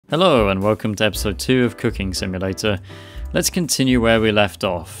Hello and welcome to episode 2 of Cooking Simulator. Let's continue where we left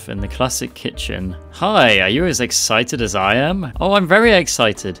off, in the classic kitchen. Hi, are you as excited as I am? Oh, I'm very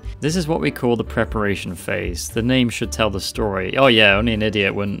excited. This is what we call the preparation phase. The name should tell the story. Oh yeah, only an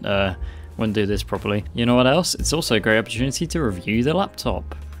idiot wouldn't do this properly. You know what else? It's also a great opportunity to review the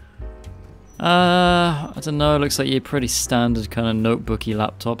laptop. I don't know, looks like your pretty standard kind of notebooky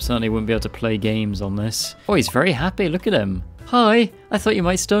laptop. Certainly wouldn't be able to play games on this. Oh, he's very happy, look at him. Hi, I thought you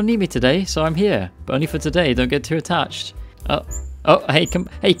might still need me today, so I'm here. But only for today, don't get too attached. Hey,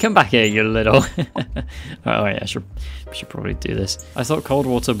 come back here, you little... oh yeah, I should probably do this. I thought cold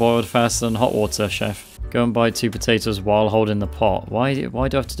water boiled faster than hot water, chef. Go and buy 2 potatoes while holding the pot. Why do I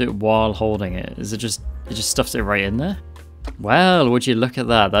have to do it while holding it? Is it just stuffs it right in there? Well, would you look at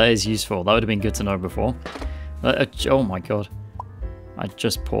that? That is useful. That would have been good to know before. Oh my god. I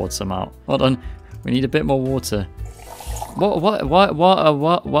just poured some out. Hold on. We need a bit more water. Why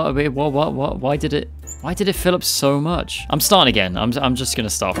did it fill up so much? I'm starting again. I'm just gonna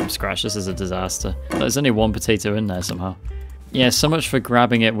start from scratch. This is a disaster. There's only 1 potato in there somehow. Yeah, so much for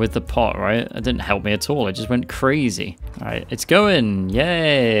grabbing it with the pot, right? It didn't help me at all. It just went crazy. All right, it's going.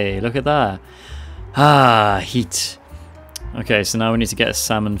 Yay! Look at that. Ah, heat. Okay, so now we need to get a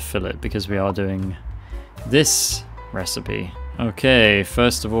salmon fillet because we are doing this recipe. Okay,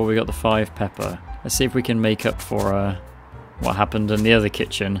 first of all, we got the 5 pepper. Let's see if we can make up for what happened in the other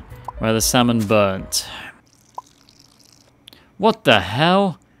kitchen where the salmon burnt. What the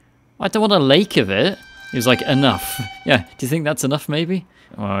hell? I don't want a lake of it. He was like, enough. Yeah, do you think that's enough maybe?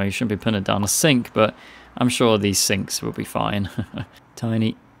 Well, you shouldn't be putting it down a sink, but I'm sure these sinks will be fine.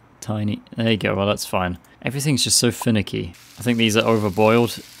 Tiny. There you go, well that's fine. Everything's just so finicky. I think these are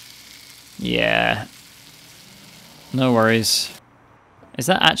overboiled. Yeah. No worries. Is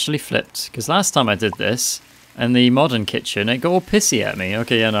that actually flipped? Because last time I did this, in the modern kitchen, it got all pissy at me.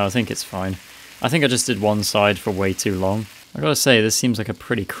 Okay, yeah, no, I think it's fine. I think I just did one side for way too long. I gotta say, this seems like a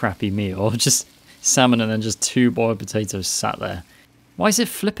pretty crappy meal. Just salmon and then just 2 boiled potatoes sat there. Why is it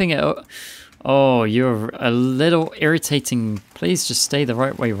flipping it? Oh, you're a little irritating. Please just stay the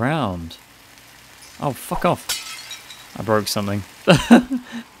right way round. Oh, fuck off. I broke something.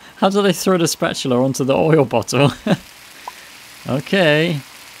 How do they throw the spatula onto the oil bottle? Okay.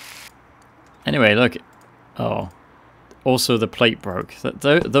 Anyway, look. Oh. Also, the plate broke.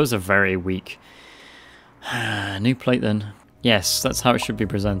 Those are very weak. New plate then. Yes, that's how it should be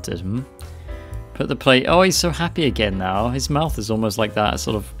presented. Put the plate... Oh, he's so happy again now. His mouth is almost like that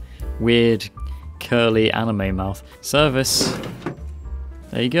sort of weird, curly anime mouth. Service.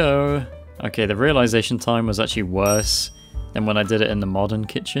 There you go. Okay, the realization time was actually worse than when I did it in the modern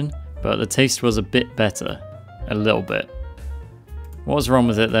kitchen. But the taste was a bit better. A little bit. What was wrong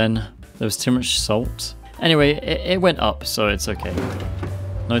with it then? There was too much salt. Anyway, it went up, so it's okay.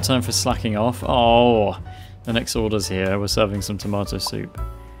 No time for slacking off. Oh, the next order's here. We're serving some tomato soup.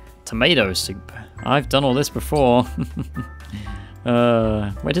 Tomato soup. I've done all this before.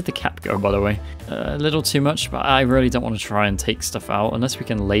 Where did the cap go, by the way? A little too much, but I really don't want to try and take stuff out unless we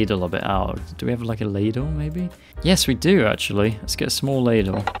can ladle a bit out. Do we have like a ladle, maybe? Yes, we do, actually. Let's get a small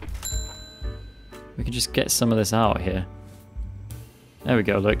ladle. We can just get some of this out here. There we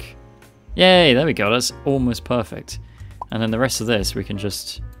go, look. Yay, there we go, that's almost perfect. And then the rest of this, we can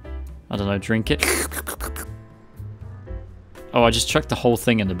just, I don't know, drink it. Oh, I just chucked the whole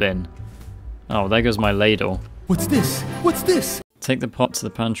thing in the bin. Oh, there goes my ladle. What's this? What's this? Take the pot to the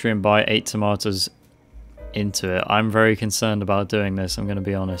pantry and buy 8 tomatoes into it. I'm very concerned about doing this, I'm going to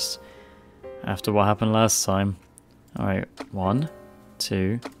be honest. After what happened last time. Alright, 1,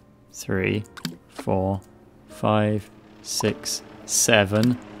 2, 3, 4, 5, 6,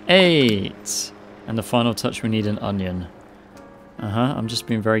 7, 8. And the final touch, we need an onion. I'm just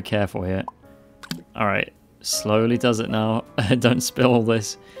being very careful here. Alright, slowly does it now. Don't spill all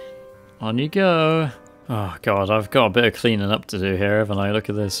this. On you go. Oh god, I've got a bit of cleaning up to do here, haven't I? Look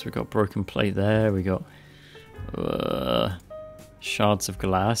at this. We've got broken plate there. We got shards of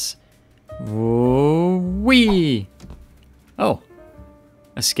glass. Whoa-wee! Oh.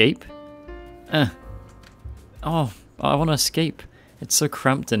 Escape? Oh, I want to escape. It's so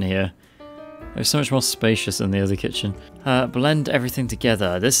cramped in here. It was so much more spacious than the other kitchen. Blend everything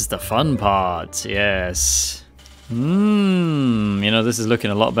together. This is the fun part. Yes. You know, this is looking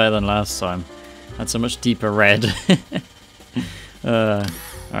a lot better than last time. That's a much deeper red. Alright,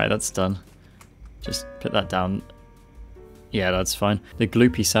 that's done. Just put that down. Yeah, that's fine. The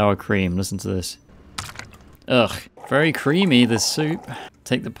gloopy sour cream. Listen to this. Ugh. Very creamy, this soup.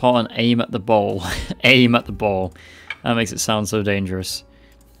 Take the pot and aim at the bowl. Aim at the bowl. That makes it sound so dangerous.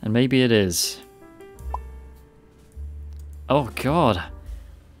 And maybe it is. Oh god.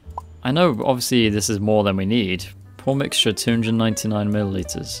 I know obviously this is more than we need. Pour mixture 299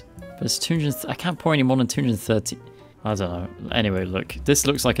 milliliters. But it's 200. I can't pour any more than 230. I don't know. Anyway, look. This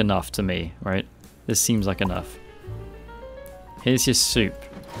looks like enough to me, right? This seems like enough. Here's your soup.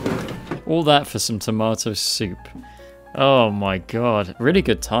 All that for some tomato soup. Oh my god. Really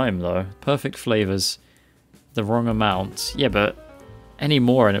good time though. Perfect flavors. The wrong amount. Yeah, but any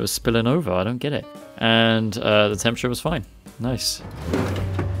more and it was spilling over. I don't get it. And the temperature was fine. Nice.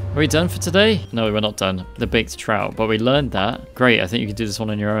 Are we done for today? No, we're not done. The baked trout, but we learned that. Great, I think you can do this one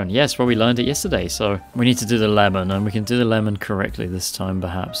on your own. Yes, well, we learned it yesterday, so we need to do the lemon, and we can do the lemon correctly this time,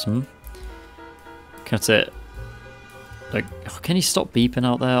 perhaps. Cut it. Like, oh, can you stop beeping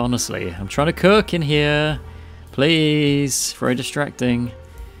out there? Honestly, I'm trying to cook in here. Please. Very distracting.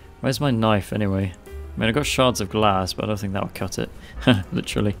 Where's my knife, anyway? I mean, I've got shards of glass, but I don't think that will cut it.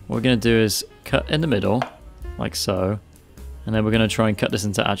 Literally. What we're going to do is cut in the middle, like so. And then we're going to try and cut this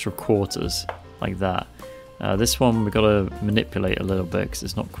into actual quarters, like that. This one we've got to manipulate a little bit because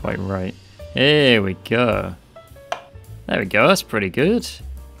it's not quite right. Here we go. There we go, that's pretty good.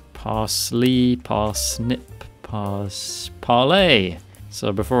 Parsley, parsnip, parlay.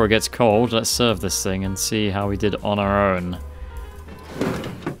 So before it gets cold, let's serve this thing and see how we did on our own.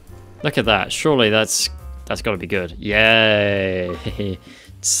 Look at that, surely that's got to be good. Yay!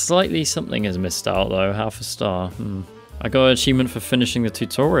 Slightly something has missed out though, half a star. I got an achievement for finishing the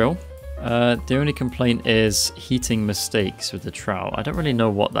tutorial. The only complaint is heating mistakes with the trout. I don't really know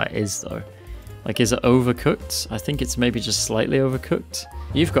what that is though. Like, is it overcooked? I think it's maybe just slightly overcooked.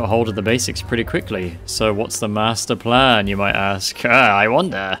 You've got hold of the basics pretty quickly. So what's the master plan, you might ask? I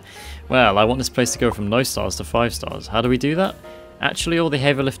wonder. Well, I want this place to go from no stars to 5 stars. How do we do that? Actually, all the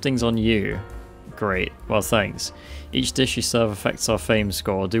heavy lifting's on you. Great. Well, thanks. Each dish you serve affects our fame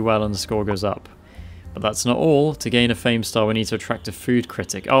score. Do well and the score goes up. But that's not all. To gain a fame star, we need to attract a food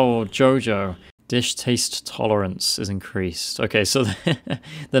critic. Oh, Jojo. Dish taste tolerance is increased. Okay, so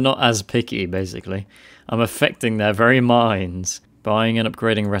they're not as picky, basically. I'm affecting their very minds. Buying and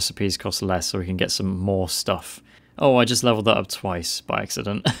upgrading recipes costs less, so we can get some more stuff. Oh, I just leveled that up twice by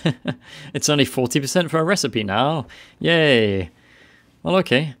accident. It's only 40% for a recipe now. Yay. Well,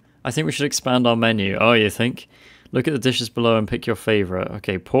 okay. I think we should expand our menu. Oh, you think? Look at the dishes below and pick your favorite.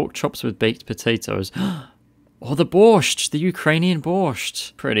 Okay, pork chops with baked potatoes. Oh, the borscht, the Ukrainian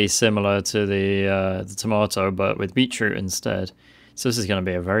borscht. Pretty similar to the tomato, but with beetroot instead. So this is going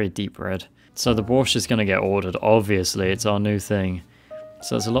to be a very deep red. So the borscht is going to get ordered, obviously. It's our new thing.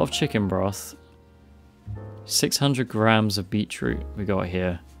 So there's a lot of chicken broth. 600 grams of beetroot we got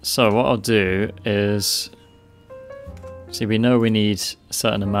here. So what I'll do is... See, we know we need a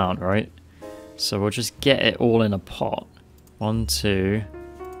certain amount, right? So we'll just get it all in a pot. 1, 2,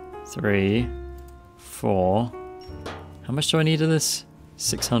 3, 4. How much do I need of this?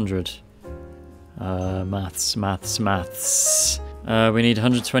 600. Maths. We need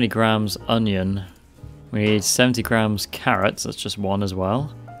 120 grams onion. We need 70 grams carrots. That's just one as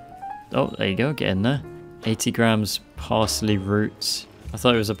well. Oh, there you go. Get in there. 80 grams parsley roots. I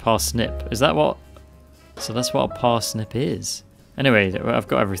thought it was a parsnip. Is that what? So that's what a parsnip is. Anyway, I've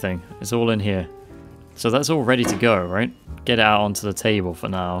got everything. It's all in here. So that's all ready to go, right? Get it out onto the table for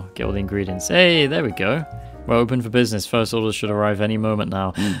now. Get all the ingredients. Hey, there we go. We're open for business. First order should arrive any moment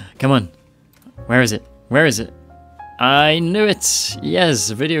now. Come on. Where is it? Where is it? I knew it. Yes,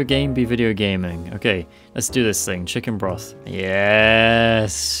 video game be video gaming. Okay, let's do this thing. Chicken broth.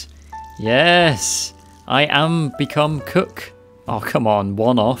 Yes. Yes. I am become cook. Oh, come on.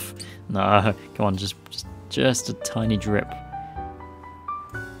 One off. No, come on. Just a tiny drip.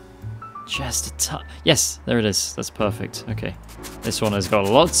 Yes, there it is. That's perfect. Okay, this one has got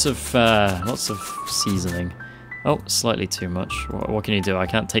lots of seasoning. Oh, slightly too much. What can you do? I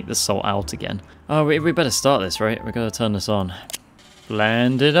can't take the salt out again. Oh, we better start this, right? We're gonna turn this on.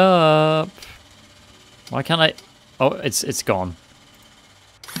 Blend it up. Why can't I? Oh, it's gone.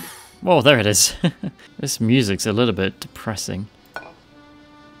 Whoa, there it is. This music's a little bit depressing.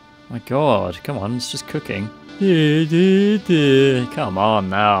 My God, come on, it's just cooking. Come on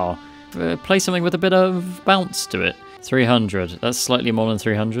now. Play something with a bit of bounce to it. 300. That's slightly more than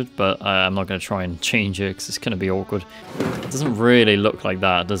 300, but I'm not going to try and change it because it's going to be awkward. It doesn't really look like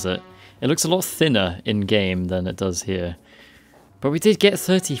that, does it? It looks a lot thinner in-game than it does here. But we did get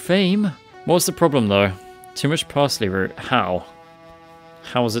 30 fame. What's the problem, though? Too much parsley root. How?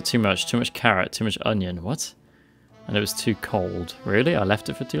 How was it too much? Too much carrot, too much onion. What? And it was too cold. Really? I left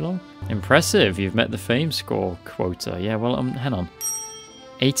it for too long? Impressive. You've met the fame score quota. Yeah, well, hang on.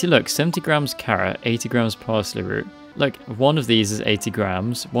 80, look, 70 grams carrot, 80 grams parsley root. Look, one of these is 80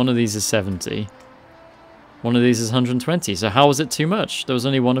 grams, one of these is 70. One of these is 120. So how was it too much? There was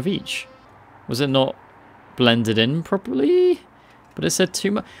only one of each. Was it not blended in properly? But it said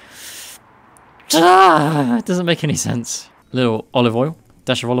too much. It doesn't make any sense. Little olive oil.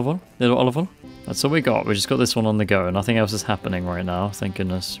 Dash of olive oil. Little olive oil. That's all we got. We just got this one on the go. Nothing else is happening right now. Thank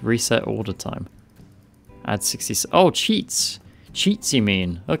goodness. Reset order time. Add 60... Oh, cheats. Cheats, you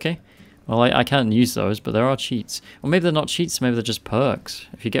mean? Okay. Well, I can't use those, but there are cheats. Or maybe they're not cheats. Maybe they're just perks.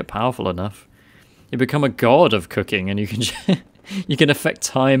 If you get powerful enough, you become a god of cooking, and you can you can affect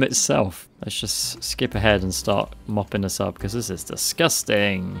time itself. Let's just skip ahead and start mopping this up, because this is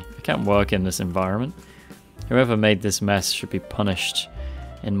disgusting. I can't work in this environment. Whoever made this mess should be punished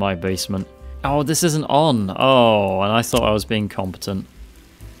in my basement. Oh, this isn't on. Oh, and I thought I was being competent.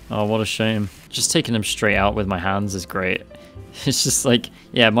 Oh, what a shame. Just taking them straight out with my hands is great. It's just like,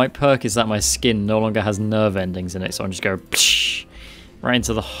 yeah, my perk is that my skin no longer has nerve endings in it, so I just go psh, right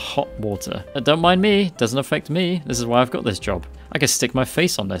into the hot water. Don't mind me, doesn't affect me. This is why I've got this job. I can stick my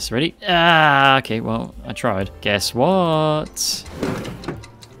face on this, ready? Ah, okay, well, I tried. Guess what?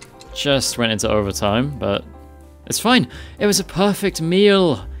 Just went into overtime, but it's fine. It was a perfect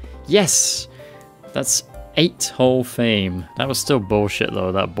meal. Yes, that's 8 whole fame. That was still bullshit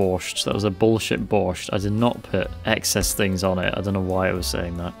though, that borscht. That was a bullshit borscht. I did not put excess things on it. I don't know why it was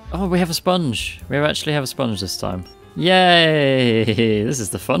saying that. Oh, we have a sponge. We actually have a sponge this time. Yay! This is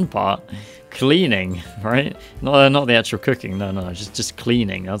the fun part. Cleaning, right? Not the actual cooking. No, just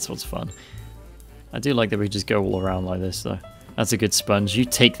cleaning. That's what's fun. I do like that we just go all around like this though. That's a good sponge. You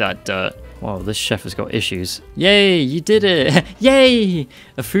take that dirt. Wow, this chef has got issues. Yay, you did it! Yay!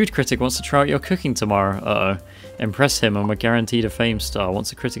 A food critic wants to try out your cooking tomorrow. Uh-oh. Impress him and we're guaranteed a fame star. Once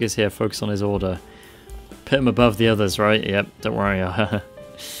the critic is here, focus on his order. Put him above the others, right? Yep, don't worry.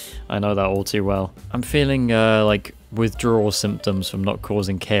 I know that all too well. I'm feeling like withdrawal symptoms from not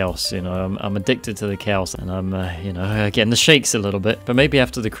causing chaos. You know, I'm addicted to the chaos, and I'm you know, getting the shakes a little bit. But maybe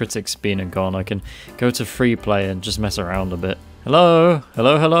after the critic's been and gone, I can go to free play and just mess around a bit. Hello,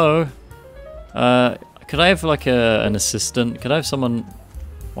 hello, hello. Could I have like an assistant? Could I have someone?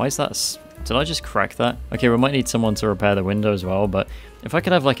 Why is that? Did I just crack that? Okay, we might need someone to repair the window as well. But if I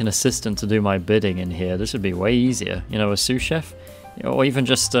could have like an assistant to do my bidding in here, this would be way easier. You know, a sous chef, or even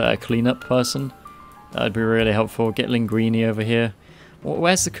just a cleanup person. That'd be really helpful. Get Linguini over here.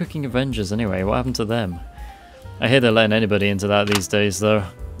 Where's the Cooking Avengers anyway? What happened to them? I hear they're letting anybody into that these days though.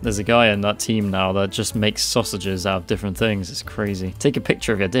 There's a guy in that team now that just makes sausages out of different things. It's crazy. Take a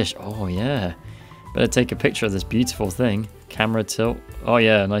picture of your dish. Oh yeah. Better take a picture of this beautiful thing. Camera tilt. Oh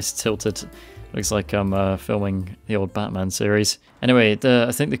yeah, nice tilted. Looks like I'm filming the old Batman series. Anyway,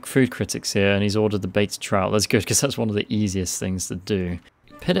 I think the food critic's here and he's ordered the baked trout. That's good because that's one of the easiest things to do.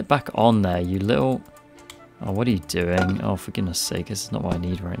 Put it back on there, you little... Oh, what are you doing? Oh, for goodness sake, this is not what I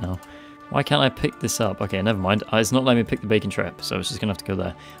need right now. Why can't I pick this up? Okay, never mind. It's not letting me pick the bacon trap, so it's just going to have to go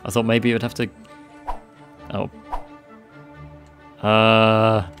there. I thought maybe it would have to... Oh.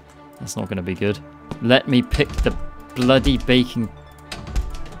 That's not going to be good. Let me pick the bloody bacon...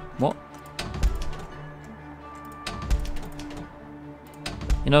 What?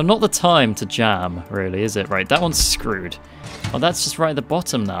 You know, not the time to jam, really, is it? Right, that one's screwed. Oh, that's just right at the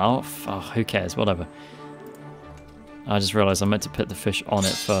bottom now. Oh, who cares? Whatever. I just realised I meant to put the fish on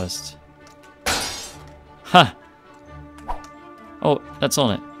it first. Ha! Oh, that's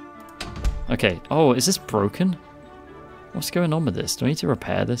on it. Okay. Oh, is this broken? What's going on with this? Do I need to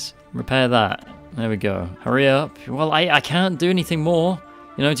repair this? Repair that. There we go. Hurry up. Well, I can't do anything more.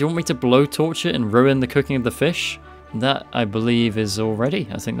 You know, do you want me to blowtorch it and ruin the cooking of the fish? That, I believe, is all ready.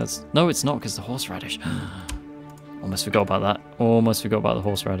 I think that's... No, it's not, because the horseradish. Almost forgot about that. Almost forgot about the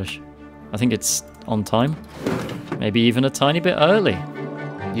horseradish. I think it's on time. Maybe even a tiny bit early.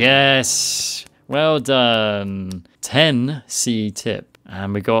 Yes! Well done. 10 C tip.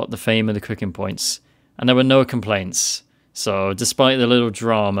 And we got the fame and the cooking points. And there were no complaints. So, despite the little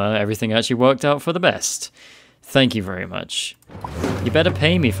drama, everything actually worked out for the best. Thank you very much. You better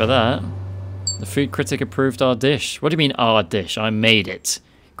pay me for that. The food critic approved our dish. What do you mean, our dish? I made it.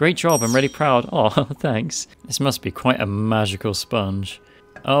 Great job, I'm really proud. Oh, thanks. This must be quite a magical sponge.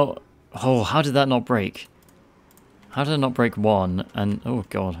 Oh, how did that not break? How did it not break? 1? And, oh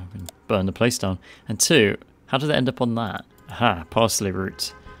god, I'm going to burn the place down. And 2, how did it end up on that? Aha, parsley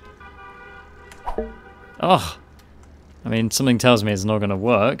root. Oh, I mean, something tells me it's not going to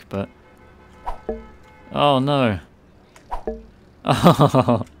work, but... Oh, no.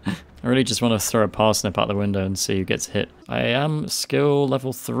 Oh, I really just want to throw a parsnip out the window and see who gets hit. I am skill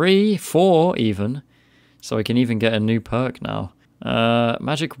level 3, 4 even, so I can even get a new perk now.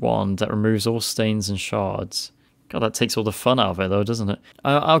 Magic wand that removes all stains and shards. God, that takes all the fun out of it, though, doesn't it?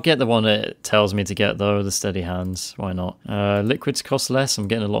 I'll get the one it tells me to get, though, the steady hands. Why not? Liquids cost less. I'm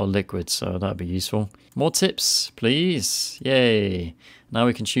getting a lot of liquids, so that'd be useful. More tips, please. Yay. Now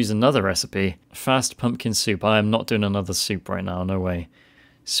we can choose another recipe. Fast pumpkin soup. I am not doing another soup right now, no way.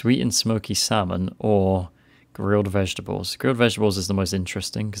 Sweet and smoky salmon or grilled vegetables. Grilled vegetables is the most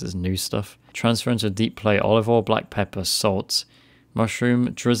interesting because it's new stuff. Transfer into a deep plate. Olive oil, black pepper, salt.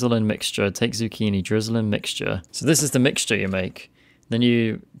 Mushroom, drizzle in mixture. Take zucchini, drizzle in mixture. So this is the mixture you make. Then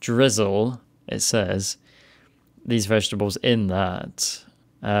you drizzle, it says, these vegetables in that.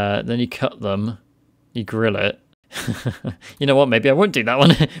 Then you cut them. You grill it. You know what? Maybe I won't do that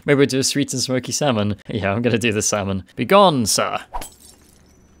one. Maybe we'll do a sweet and smoky salmon. Yeah, I'm going to do the salmon. Be gone, sir.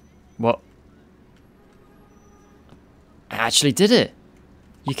 What? I actually did it.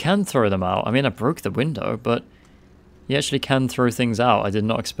 You can throw them out. I mean, I broke the window, but you actually can throw things out. I did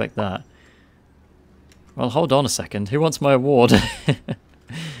not expect that. Well, hold on a second. Who wants my award?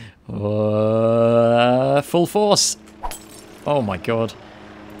 Full force. Oh my god.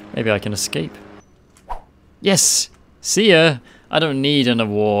 Maybe I can escape. Yes! See ya! I don't need an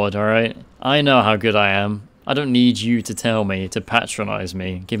award, alright? I know how good I am. I don't need you to tell me, to patronize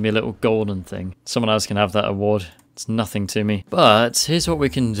me, give me a little golden thing. Someone else can have that award. It's nothing to me. But here's what we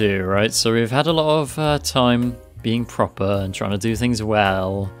can do, right? So we've had a lot of time being proper and trying to do things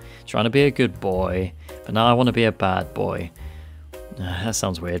well, trying to be a good boy, but now I want to be a bad boy. That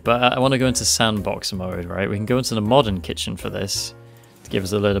sounds weird, but I want to go into sandbox mode, right? We can go into the modern kitchen for this to give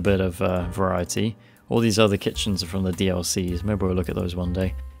us a little bit of variety. All these other kitchens are from the DLCs. Maybe we'll look at those one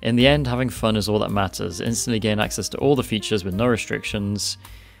day. In the end, having fun is all that matters. Instantly gain access to all the features with no restrictions.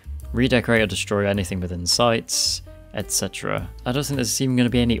 Redecorate or destroy anything within sight, etc. I don't think there's even going to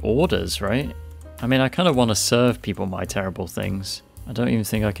be any orders, right? I mean, I kind of want to serve people my terrible things. I don't even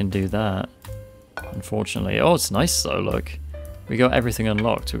think I can do that, unfortunately. Oh, it's nice though, look. We got everything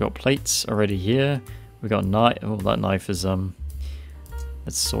unlocked. We've got plates already here. We got a knife. Oh, that knife is,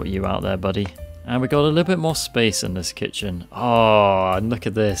 let's sort you out there, buddy. And we got a little bit more space in this kitchen. Oh, and look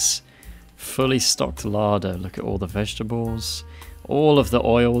at this. Fully stocked larder. Look at all the vegetables. All of the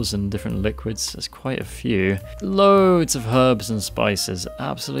oils and different liquids. There's quite a few. Loads of herbs and spices.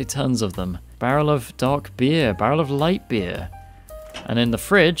 Absolutely tons of them. Barrel of dark beer. Barrel of light beer. And in the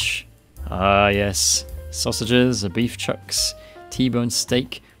fridge, yes, sausages, beef chucks, T-bone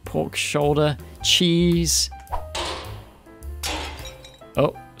steak, pork shoulder, cheese.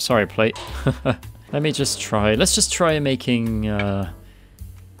 Oh, sorry, plate. Let me just try. Let's just try making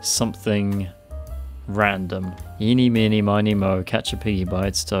something random. Eeny, meeny, miny, mo. Catch a piggy by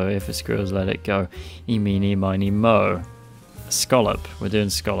its toe. If it squeals, let it go. Eeny, miny, mo. Scallop. We're doing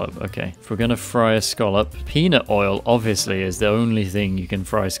scallop. Okay. If we're going to fry a scallop, peanut oil obviously is the only thing you can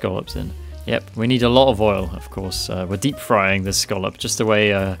fry scallops in. Yep, we need a lot of oil, of course. We're deep frying this scallop just the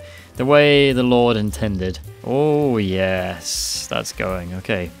way the Lord intended. Oh yes, that's going.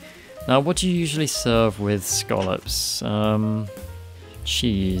 Okay. Now, what do you usually serve with scallops?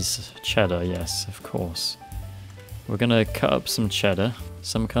 Cheese, cheddar, yes, of course. We're gonna cut up some cheddar,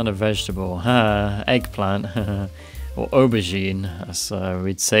 some kind of vegetable, eggplant, or aubergine, as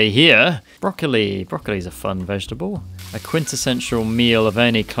we'd say here. Broccoli. Broccoli's a fun vegetable. A quintessential meal of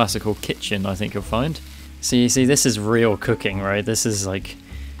any classical kitchen, I think you'll find. See, this is real cooking, right? This is like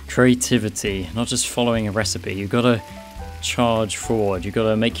creativity, not just following a recipe. You've got to charge forward. You've got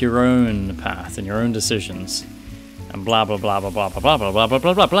to make your own path and your own decisions. And blah, blah, blah, blah, blah, blah, blah, blah, blah,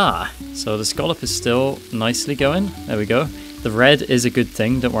 blah, blah, blah. So the scallop is still nicely going. There we go. The red is a good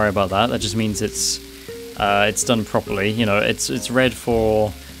thing. Don't worry about that. That just means it's done properly. You know, it's red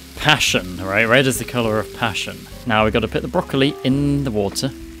for passion, right? Red is the color of passion. Now we've got to put the broccoli in the water,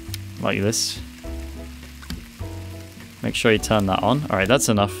 like this. Make sure you turn that on. All right, that's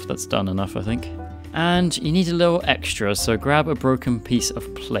enough. That's done enough, I think. And you need a little extra, so grab a broken piece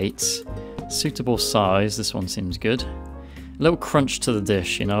of plate. Suitable size. This one seems good. A little crunch to the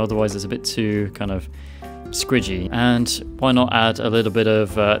dish, you know, otherwise it's a bit too kind of squidgy. And why not add a little bit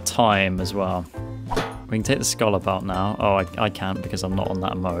of thyme as well. We can take the scallop out now. Oh, I can't because I'm not on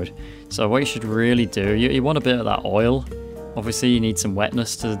that mode. So what you should really do, you want a bit of that oil. Obviously you need some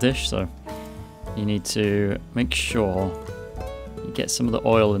wetness to the dish, so you need to make sure you get some of the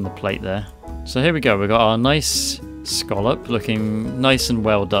oil in the plate there. So here we go, we've got our nice scallop looking nice and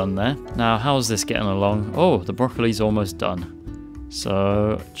well done there. Now how's this getting along? Oh, the broccoli's almost done.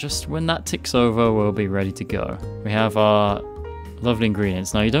 So just when that ticks over, we'll be ready to go. We have our lovely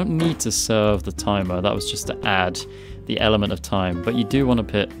ingredients. Now you don't need to serve the timer, that was just to add the element of time, but you do want to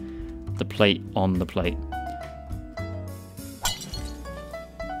put the plate on the plate.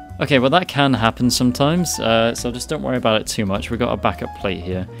 Okay, well that can happen sometimes, so just don't worry about it too much. We've got a backup plate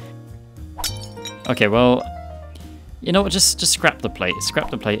here. Okay, well, you know what, just scrap the plate,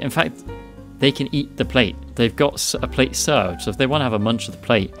 In fact, they can eat the plate. They've got a plate served, so if they want to have a munch of the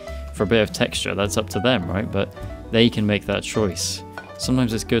plate for a bit of texture, that's up to them, right? But they can make that choice.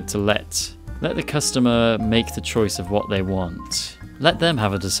 Sometimes it's good to let the customer make the choice of what they want. Let them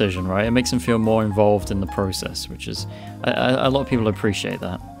have a decision, right? It makes them feel more involved in the process, which is... a lot of people appreciate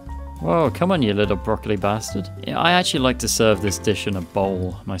that. Whoa, come on, you little broccoli bastard. Yeah, I actually like to serve this dish in a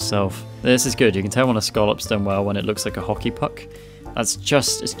bowl myself. This is good. You can tell when a scallop's done well when it looks like a hockey puck. It's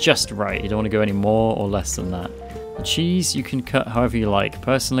just right. You don't want to go any more or less than that. The cheese you can cut however you like.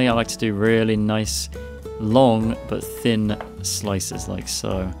 Personally, I like to do really nice, long but thin slices like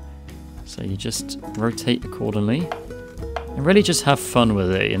so. So you just rotate accordingly. And really just have fun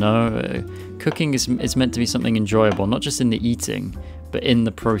with it, you know? Cooking is meant to be something enjoyable, not just in the eating, but in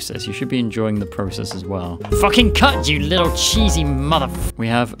the process. You should be enjoying the process as well. Fucking cut, you little cheesy mother... We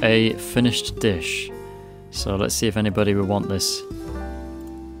have a finished dish. So let's see if anybody would want this.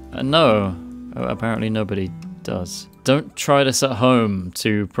 No. Oh, apparently nobody does. Don't try this at home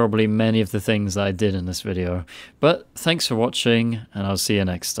to probably many of the things that I did in this video. But thanks for watching, and I'll see you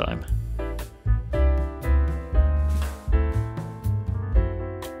next time.